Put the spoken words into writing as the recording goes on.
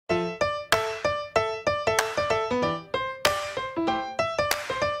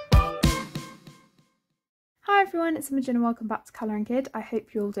everyone, it's Imogen and welcome back to Colouring Kid. I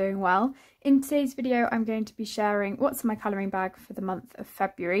hope you're all doing well. In today's video I'm going to be sharing what's in my colouring bag for the month of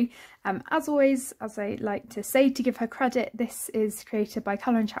February. As always, as I like to say to give her credit, this is created by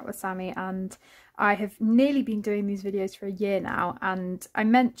Colour and Chat with Sammy and I have nearly been doing these videos for a year now, and I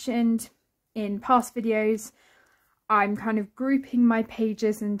mentioned in past videos I'm kind of grouping my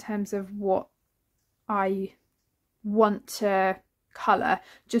pages in terms of what I want to colour,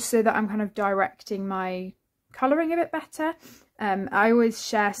 just so that I'm kind of directing my colouring a bit better. I always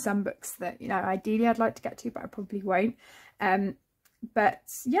share some books that, you know, ideally I'd like to get to, but I probably won't. But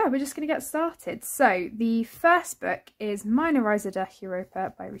yeah, we're just going to get started. So the first book is Meine Reise durch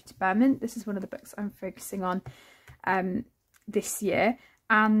Europa by Rita Berman. This is one of the books I'm focusing on this year.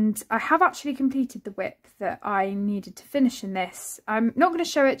 And I have actually completed the WIP that I needed to finish in this. I'm not going to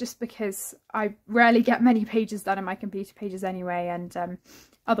show it just because I rarely get many pages done in my computer pages anyway, and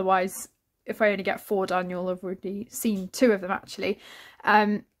otherwise if I only get 4 done you'll have already seen 2 of them actually.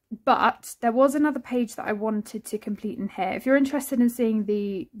 But there was another page that I wanted to complete in here. If you're interested in seeing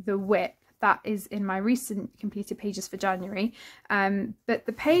the WIP, that is in my recent completed pages for January. But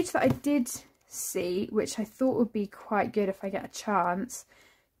the page that I did see, which I thought would be quite good if I get a chance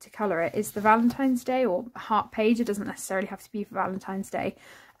to colour it, is the Valentine's Day or heart page. It doesn't necessarily have to be for Valentine's Day.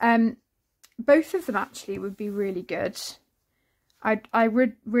 Both of them actually would be really good. I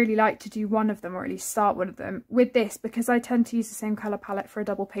would really like to do one of them, or at least start one of them. With this, because I tend to use the same colour palette for a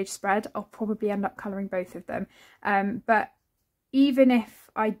double page spread, I'll probably end up colouring both of them. But even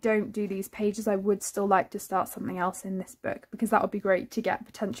if I don't do these pages, I would still like to start something else in this book, because that would be great to get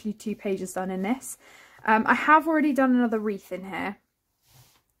potentially 2 pages done in this. I have already done another wreath in here,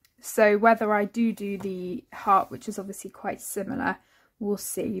 so whether I do the heart, which is obviously quite similar, we'll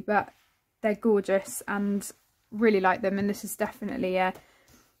see. But they're gorgeous and really like them, and this is definitely a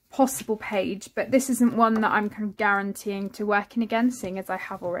possible page, but this isn't one that I'm kind of guaranteeing to work in again, seeing as I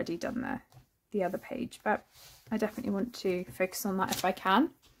have already done the other page. But I definitely want to focus on that if I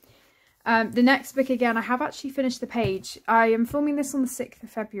can. The next book, again, I have actually finished the page. I am filming this on the 6th of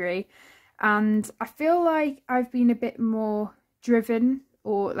February, and I feel like I've been a bit more driven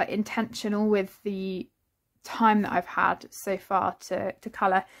or like intentional with the time that I've had so far to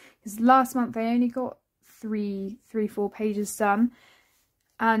colour, because last month I only got 4 pages done,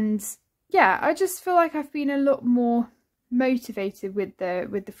 and yeah, I just feel like I've been a lot more motivated with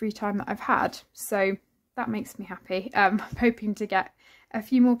the free time that I've had, so that makes me happy. I'm hoping to get a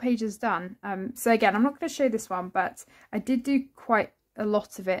few more pages done. So again, I'm not going to show this one, but I did do quite a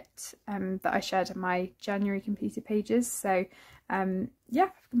lot of it that I shared in my January completed pages. So yeah,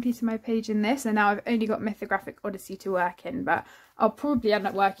 I've completed my page in this, and now I've only got Mythographic Odyssey to work in, but I'll probably end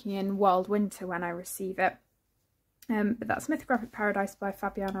up working in Wild Winter when I receive it. But that's Mythographic Paradise by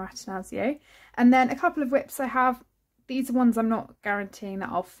Fabiana Attanasio. And then a couple of WIPs I have. These are ones I'm not guaranteeing that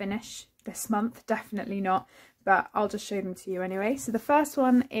I'll finish this month, definitely not, but I'll just show them to you anyway. So the first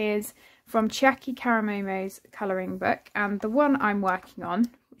one is from Chiaki Karamomo's colouring book, and the one I'm working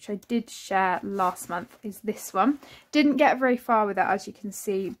on, which I did share last month, is this one. Didn't get very far with it, as you can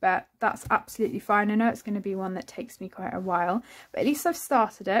see, but that's absolutely fine. I know it's going to be one that takes me quite a while, but at least I've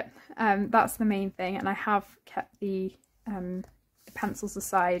started it. That's the main thing, and I have kept the pencils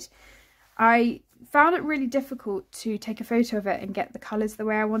aside. I found it really difficult to take a photo of it and get the colours the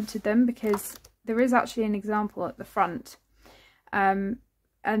way I wanted them, because there is actually an example at the front, and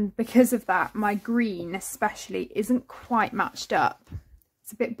because of that my green especially isn't quite matched up.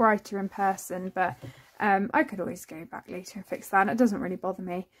 It's a bit brighter in person, but I could always go back later and fix that. It doesn't really bother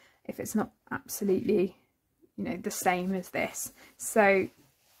me if it's not absolutely, you know, the same as this. So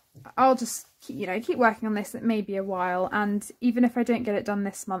I'll just keep working on this. It may be a while, and even if I don't get it done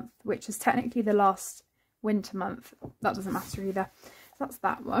this month, which is technically the last winter month, that doesn't matter either. So that's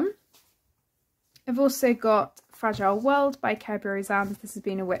that one. I've also got Fragile World by Kerberos Zans. This has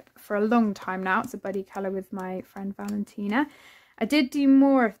been a WIP for a long time now. It's a buddy colour with my friend Valentina. I did do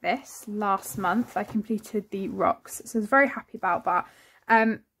more of this last month. I completed the rocks, so I was very happy about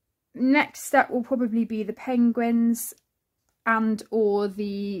that. Next step will probably be the penguins and or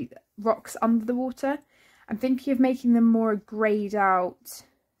the rocks under the water. I'm thinking of making them more greyed out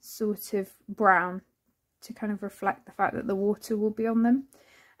sort of brown to kind of reflect the fact that the water will be on them.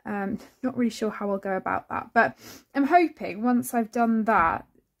 Not really sure how I'll go about that, but I'm hoping once I've done that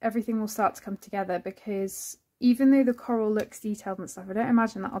everything will start to come together, because even though the coral looks detailed and stuff, I don't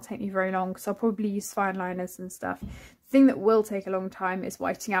imagine that'll take me very long, because I'll probably use fine liners and stuff. The thing that will take a long time is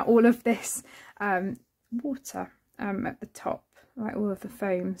whiting out all of this water at the top, like all of the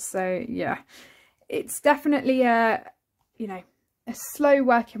foam. So yeah, it's definitely a slow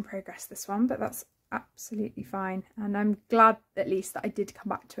work in progress, this one, but that's absolutely fine, and I'm glad at least that I did come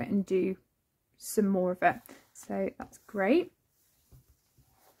back to it and do some more of it, so that's great.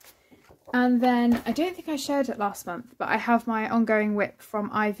 And then I don't think I shared it last month, but I have my ongoing whip from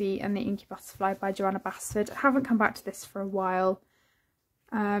Ivy and the Inky Butterfly by Joanna Basford. I haven't come back to this for a while.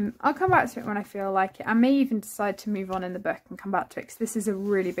 I'll come back to it when I feel like it. I may even decide to move on in the book and come back to it, because this is a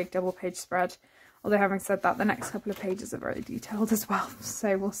really big double page spread. Although having said that, the next couple of pages are very detailed as well,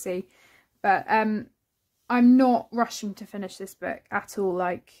 so we'll see. But I'm not rushing to finish this book at all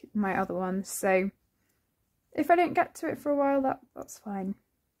like my other ones, so if I don't get to it for a while, that's fine.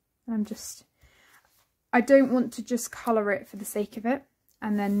 I don't want to just colour it for the sake of it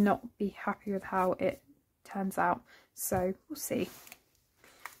and then not be happy with how it turns out. So we'll see.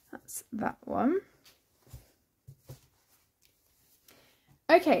 That's that one.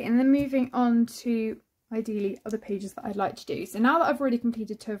 Okay, and then moving on to ideally other pages that I'd like to do. So now that I've already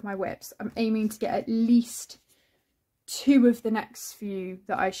completed 2 of my whips, I'm aiming to get at least 2 of the next few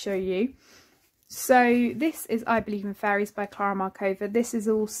that I show you. So this is I Believe in Fairies by Clara Markova. This is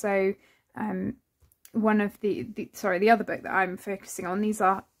also one of the other book that I'm focusing on. These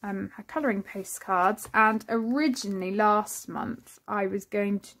are her colouring postcards, and originally last month I was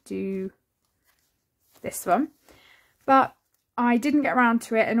going to do this one, but I didn't get around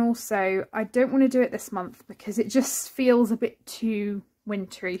to it, and also I don't want to do it this month because it just feels a bit too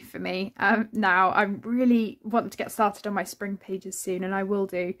wintry for me. Now I really want to get started on my spring pages soon, and I will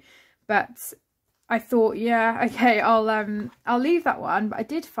do, but I thought, yeah, okay, I'll leave that one. But I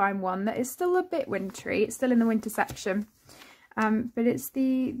did find one that is still a bit wintry. It's still in the winter section, but it's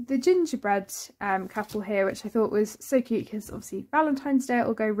the gingerbread couple here, which I thought was so cute because obviously Valentine's Day, it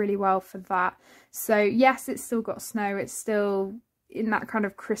will go really well for that. So yes, it's still got snow. It's still in that kind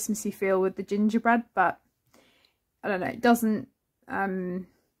of Christmassy feel with the gingerbread, but I don't know, it doesn't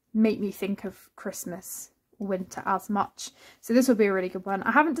make me think of Christmas winter as much, so this will be a really good one.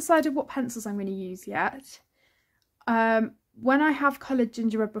 I haven't decided what pencils I'm going to use yet. When I have coloured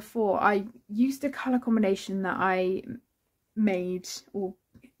gingerbread before, I used a colour combination that I made or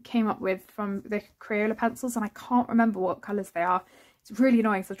came up with from the Crayola pencils, and I can't remember what colours they are. It's really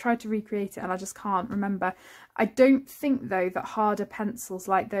annoying, so I've tried to recreate it and I just can't remember. I don't think though that harder pencils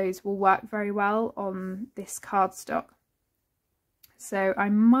like those will work very well on this cardstock, so I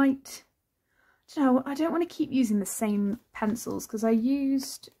might, I don't want to keep using the same pencils, because I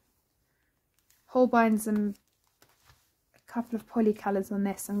used Holbein's and a couple of Polycolours on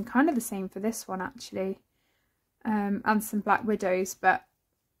this, and kind of the same for this one actually, and some Black Widows, but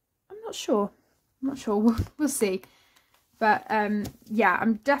I'm not sure. We'll see. But yeah,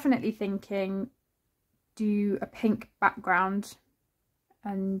 I'm definitely thinking do a pink background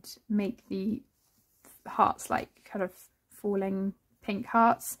and make the hearts like kind of falling pink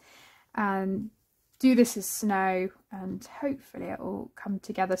hearts, and do this as snow, and hopefully it will come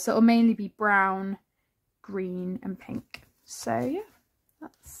together. So it'll mainly be brown, green and pink. So yeah,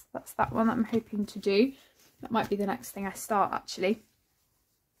 that's that one that I'm hoping to do. That might be the next thing I start actually.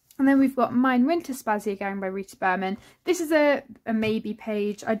 And then we've got Mine Winter Spazia going by Rita Berman. This is a maybe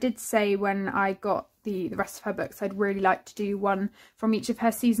page. I did say when I got the rest of her books I'd really like to do one from each of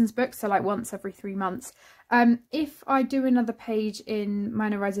her seasons books, so like once every 3 months. If I do another page in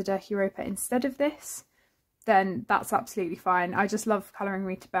Mina Reza de Europa instead of this, then that's absolutely fine. I just love colouring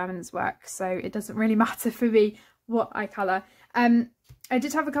Rita Berman's work, so it doesn't really matter for me what I colour. I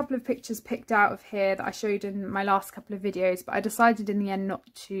did have a couple of pictures picked out of here that I showed in my last couple of videos, but I decided in the end not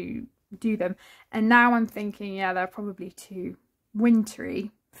to do them. And now I'm thinking, yeah, they're probably too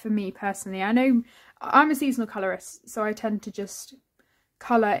wintry for me personally. I know I'm a seasonal colourist, so I tend to just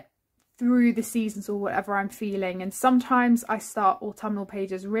colour through the seasons or whatever I'm feeling. And sometimes I start autumnal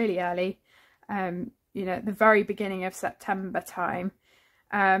pages really early, you know, at the very beginning of September time.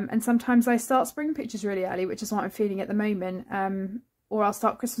 And sometimes I start spring pictures really early, which is what I'm feeling at the moment. Or I'll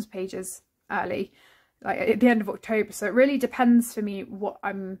start Christmas pages early, like at the end of October. So it really depends for me what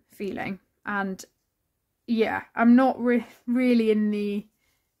I'm feeling. And yeah, I'm not really in the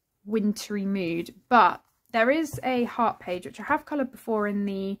wintry mood, but there is a heart page which I have coloured before in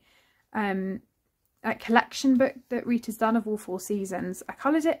the collection book that Rita's done of all 4 seasons. I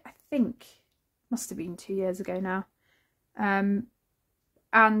coloured it, I think, must have been 2 years ago now.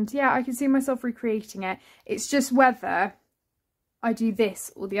 And yeah, I can see myself recreating it. It's just whether I do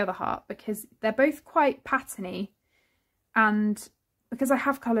this or the other heart, because they're both quite patterny, and because I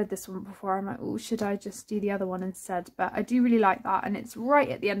have coloured this one before, I'm like, oh, should I just do the other one instead? But I do really like that, and it's right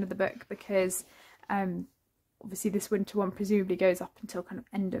at the end of the book because obviously this winter one presumably goes up until kind of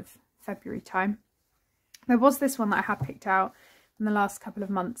end of February time. There was this one that I had picked out in the last couple of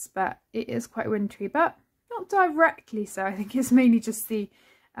months, but it is quite wintry, but not directly so. I think it's mainly just the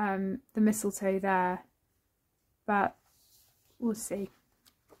mistletoe there, but we'll see.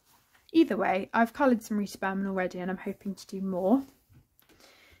 Either way, I've coloured some Rita Berman already and I'm hoping to do more.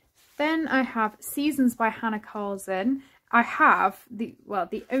 Then I have Seasons by Hannah Carlson. I have the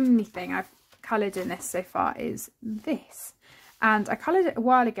only thing I've coloured in this so far is this. And I coloured it a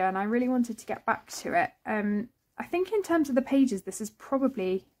while ago and I really wanted to get back to it. I think in terms of the pages, this is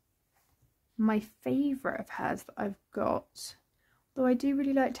probably my favourite of hers that I've got. Though I do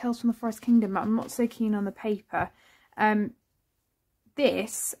really like Tales from the Forest Kingdom, but I'm not so keen on the paper.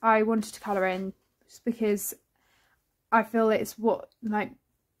 This I wanted to colour in just because I feel it's what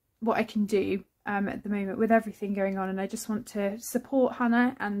I can do at the moment with everything going on, and I just want to support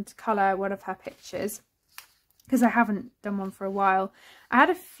Hannah and colour one of her pictures because I haven't done one for a while. I had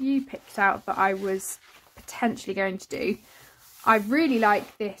a few picked out that I was potentially going to do. I really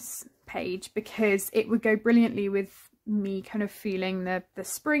like this page because it would go brilliantly with me kind of feeling the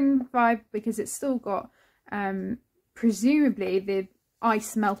spring vibe, because it's still got presumably the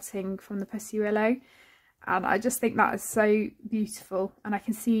ice melting from the Pussy Willow, and I just think that is so beautiful. And I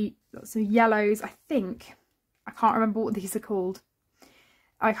can see lots of yellows. I can't remember what these are called.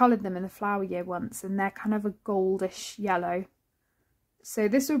 I coloured them in the flower year once and they're kind of a goldish yellow. So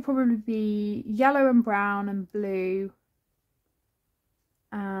this would probably be yellow and brown and blue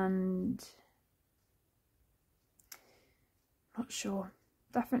and not sure,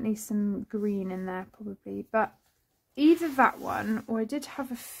 definitely some green in there probably, but either that one, or I did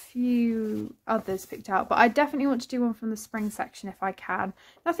have a few others picked out, but I definitely want to do one from the spring section if I can.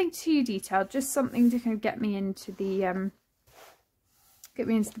 Nothing too detailed, just something to kind of get me into the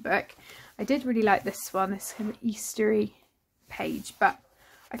book. I did really like this one, this kind of Eastery page, but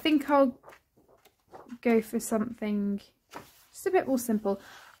I think I'll go for something just a bit more simple.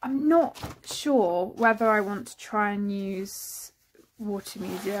 I'm not sure whether I want to try and use water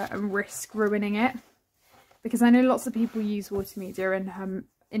media and risk ruining it, because I know lots of people use water media in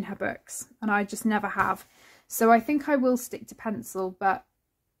her books and I just never have. So I think I will stick to pencil, but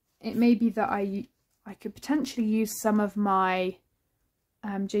it may be that I could potentially use some of my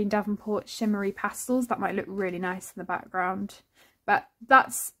Jane Davenport shimmery pastels. That might look really nice in the background, but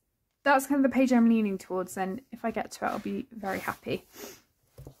that's kind of the page I'm leaning towards, and if I get to it I'll be very happy.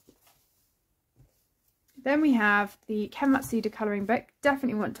 Then we have the Ken Matsuda colouring book.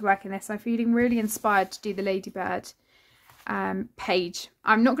 Definitely want to work in this. I'm feeling really inspired to do the Ladybird page.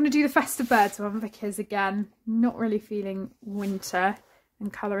 I'm not going to do the Festive Birds one because, again, not really feeling winter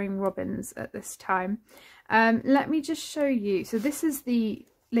and colouring robins at this time. Let me just show you. So this is the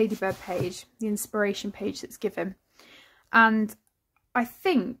Ladybird page, the inspiration page that's given. And I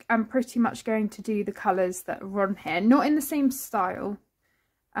think I'm pretty much going to do the colours that are on here. Not in the same style.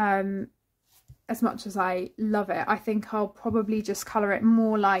 As much as I love it, I think I'll probably just colour it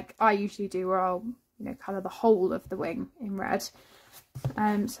more like I usually do, where I'll, colour the whole of the wing in red. So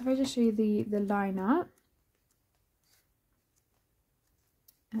if I just show you the line art,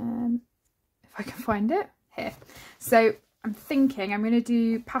 if I can find it here. So I'm thinking I'm going to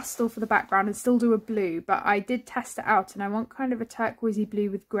do pastel for the background and still do a blue, but I did test it out and I want kind of a turquoisey blue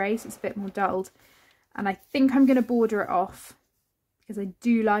with grey, so it's a bit more dulled. And I think I'm going to border it off because I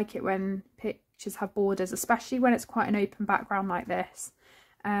do like it when pictures have borders, especially when it's quite an open background like this.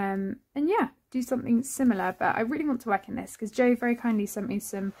 And yeah, do something similar, but I really want to work in this because Joe very kindly sent me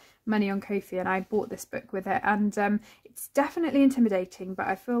some money on Ko-fi and I bought this book with it, and it's definitely intimidating, but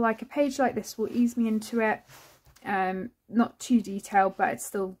I feel like a page like this will ease me into it. Not too detailed, but it's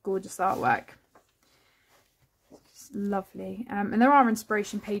still gorgeous artwork. It's lovely. And there are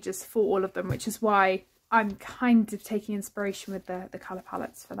inspiration pages for all of them, which is why I'm kind of taking inspiration with the colour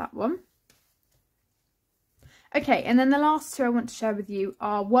palettes for that one. Okay, and then the last two I want to share with you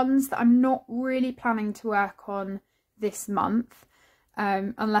are ones that I'm not really planning to work on this month,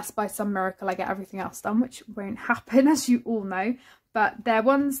 unless by some miracle I get everything else done, which won't happen, as you all know. But they're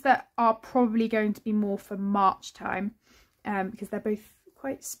ones that are probably going to be more for March time, because they're both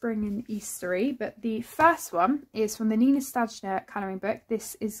quite spring and Eastery. But the first one is from the Nina Stagner colouring book.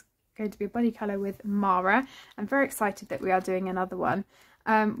 This is going to be a buddy colour with Mara. I'm very excited that we are doing another one.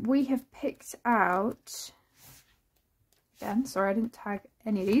 We have picked out... Again, sorry, I didn't tag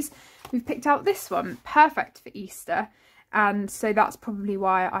any of these. We've picked out this one, perfect for Easter, and so that's probably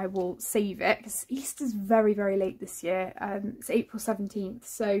why I will save it, because Easter's very, very late this year. It's April 17th,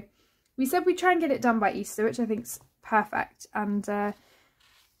 so we said we'd try and get it done by Easter, which I think's perfect, and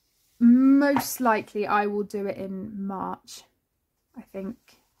most likely I will do it in March, I think.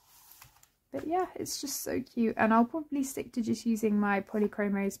 But yeah, it's just so cute, and I'll probably stick to just using my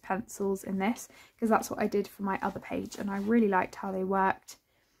Polychromos pencils in this because that's what I did for my other page, and I really liked how they worked.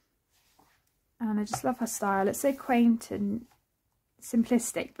 And I just love her style. It's so quaint and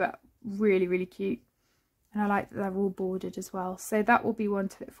simplistic, but really, really cute. And I like that they're all bordered as well. So that will be one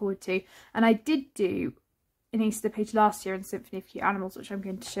to look forward to. And I did do an Easter page last year in Symphony of Cute Animals, which I'm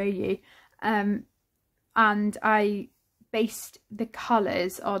going to show you. And I based the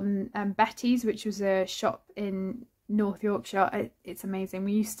colours on Betty's, which was a shop in North Yorkshire. It's amazing.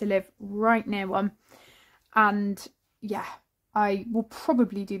 We used to live right near one. And yeah, I will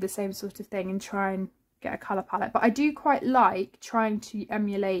probably do the same sort of thing and try and get a colour palette. But I do quite like trying to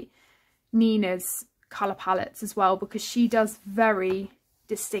emulate Nina's colour palettes as well, because she does very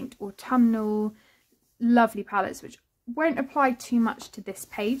distinct autumnal, lovely palettes, which won't apply too much to this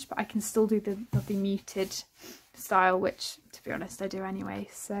page, but I can still do the muted style, which to be honest I do anyway.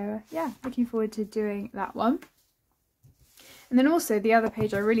 So yeah, looking forward to doing that one. And then also the other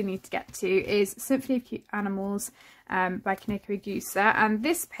page I really need to get to is Symphony of Cute Animals by Kaneko Igusa, and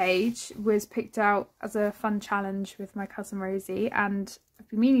this page was picked out as a fun challenge with my cousin Rosie, and I've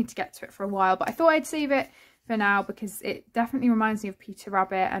been meaning to get to it for a while, but I thought I'd save it for now because it definitely reminds me of Peter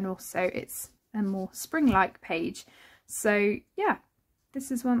Rabbit, and also it's a more spring-like page. So yeah,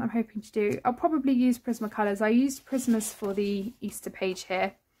 this is one I'm hoping to do. I'll probably use Prismacolors. I used Prismas for the Easter page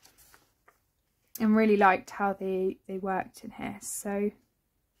here and really liked how they worked in here. So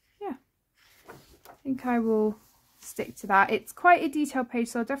yeah, I think I will stick to that. It's quite a detailed page,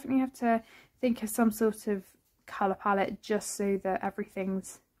 so I'll definitely have to think of some sort of colour palette just so that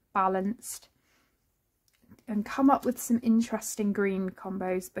everything's balanced, and come up with some interesting green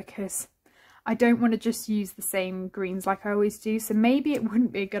combos, because I don't want to just use the same greens like I always do. So maybe it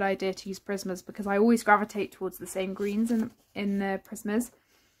wouldn't be a good idea to use Prismas, because I always gravitate towards the same greens in the Prismas.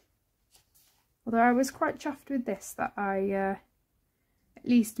 Although I was quite chuffed with this, that I at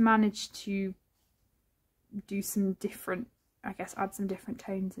least managed to do some different, I guess, add some different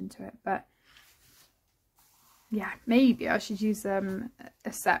tones into it. But yeah, maybe I should use a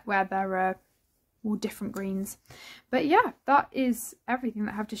set where there are all different greens. But yeah, that is everything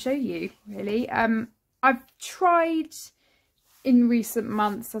that I have to show you, really. I've tried in recent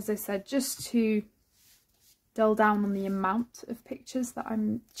months, as I said, just to dull down on the amount of pictures that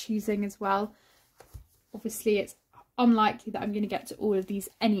I'm choosing as well. Obviously it's unlikely that I'm going to get to all of these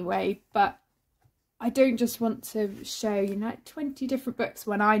anyway, but I don't just want to show, you know, 20 different books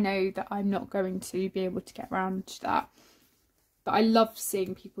when I know that I'm not going to be able to get around to that. But I love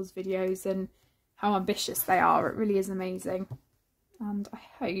seeing people's videos and how ambitious they are. It really is amazing. And I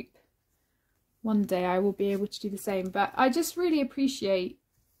hope one day I will be able to do the same. But I just really appreciate,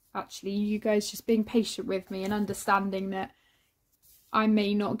 actually, you guys just being patient with me and understanding that I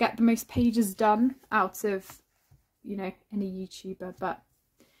may not get the most pages done out of, you know, any YouTuber, but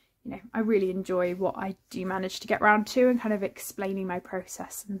you know, I really enjoy what I do manage to get around to and kind of explaining my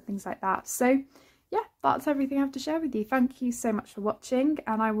process and things like that. So yeah, that's everything I have to share with you. Thank you so much for watching,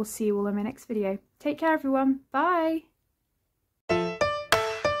 and I will see you all in my next video. Take care, everyone. Bye.